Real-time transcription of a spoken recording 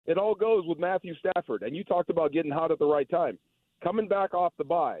it all goes with Matthew Stafford. And you talked about getting hot at the right time. Coming back off the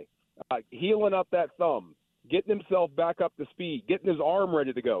bye, healing up that thumb, getting himself back up to speed, getting his arm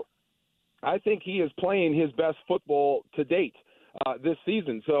ready to go. I think he is playing his best football to date this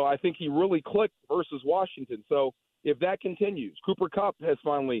season. So I think he really clicked versus Washington. So if that continues, Cooper Kupp has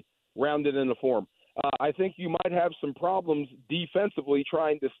finally rounded into form. I think you might have some problems defensively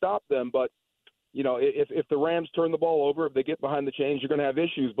trying to stop them, but if the Rams turn the ball over, if they get behind the chains, you're going to have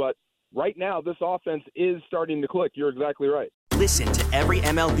issues. But right now, this offense is starting to click. You're exactly right. Listen to every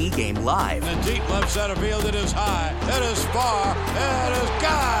MLB game live. In the deep left center field, it is high, it is far, it is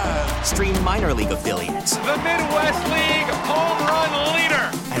gone. Stream minor league affiliates. The Midwest League home run leader.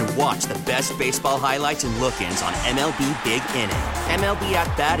 And watch the best baseball highlights and look-ins on MLB Big Inning. MLB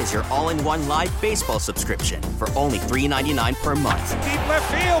At Bat is your all-in-one live baseball subscription for only $3.99 per month. Deep left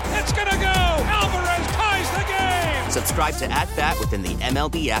field, it's gonna go. Alvarez ties the game. Subscribe to At Bat within the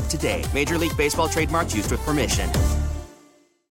MLB app today. Major League Baseball trademarks used with permission.